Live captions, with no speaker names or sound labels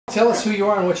Tell us who you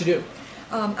are and what you do.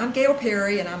 I'm Gail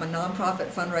Perry, and I'm a nonprofit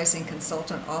fundraising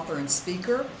consultant, author, and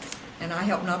speaker, and I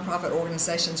help nonprofit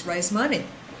organizations raise money.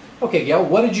 Okay, Gail,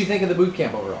 what did you think of the boot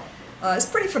camp overall? It's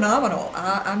pretty phenomenal.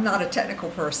 I'm not a technical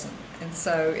person, and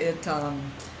so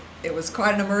it was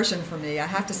quite an immersion for me. I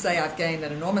have to say I've gained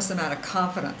an enormous amount of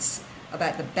confidence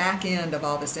about the back end of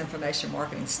all this information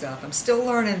marketing stuff. I'm still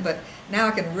learning, but now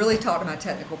I can really talk to my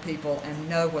technical people and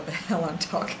know what the hell I'm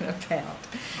talking about.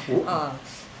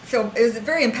 So it was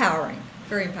very empowering,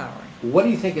 very empowering. What do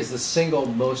you think is the single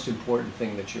most important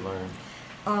thing that you learned?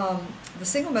 The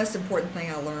single most important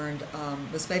thing I learned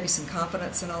was maybe some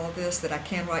confidence in all of this, that I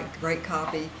can write great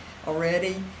copy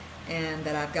already, and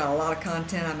that I've got a lot of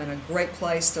content. I'm in a great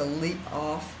place to leap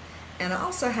off. And I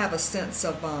also have a sense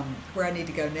of where I need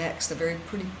to go next, a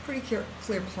pretty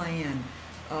clear plan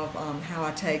of how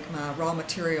I take my raw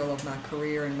material of my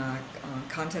career and my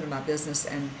content of my business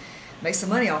and make some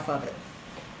money off of it.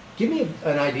 Give me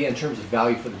an idea in terms of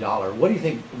value for the dollar. What do you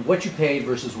think, what you paid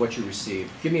versus what you received?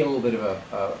 Give me a little bit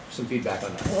of some feedback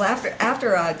on that. Well,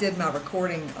 after I did my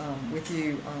recording with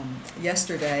you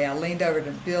yesterday, I leaned over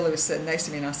to Bill, who was sitting next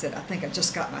to me, and I said, I think I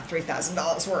just got my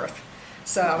 $3,000 worth.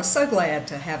 So I was so glad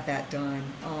to have that done.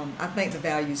 I think the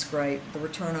value's great. The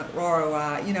return on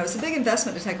ROI, you know, it's a big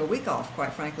investment to take a week off,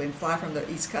 quite frankly, and fly from the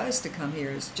East Coast to come here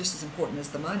is just as important as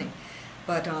the money.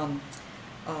 But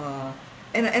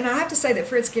and I have to say that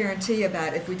Fred's guarantee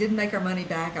about if we didn't make our money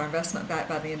back, our investment back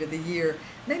by the end of the year,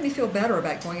 made me feel better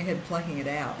about going ahead and plugging it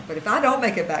out. But if I don't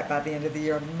make it back by the end of the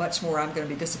year, much more I'm going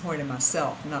to be disappointed in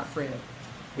myself, not Fred.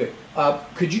 Good.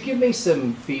 Could you give me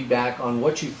some feedback on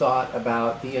what you thought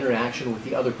about the interaction with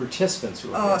the other participants who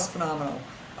were there? Oh, it's phenomenal.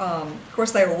 Of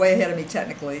course, they were way ahead of me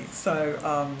technically, so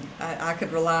I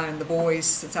could rely on the boys,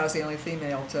 since I was the only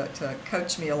female, to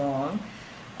coach me along.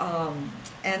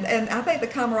 And I think the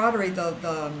camaraderie,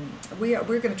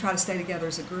 we're going to try to stay together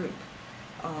as a group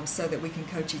so that we can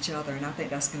coach each other, and I think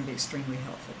that's going to be extremely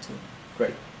helpful too.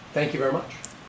 Great. Thank you very much.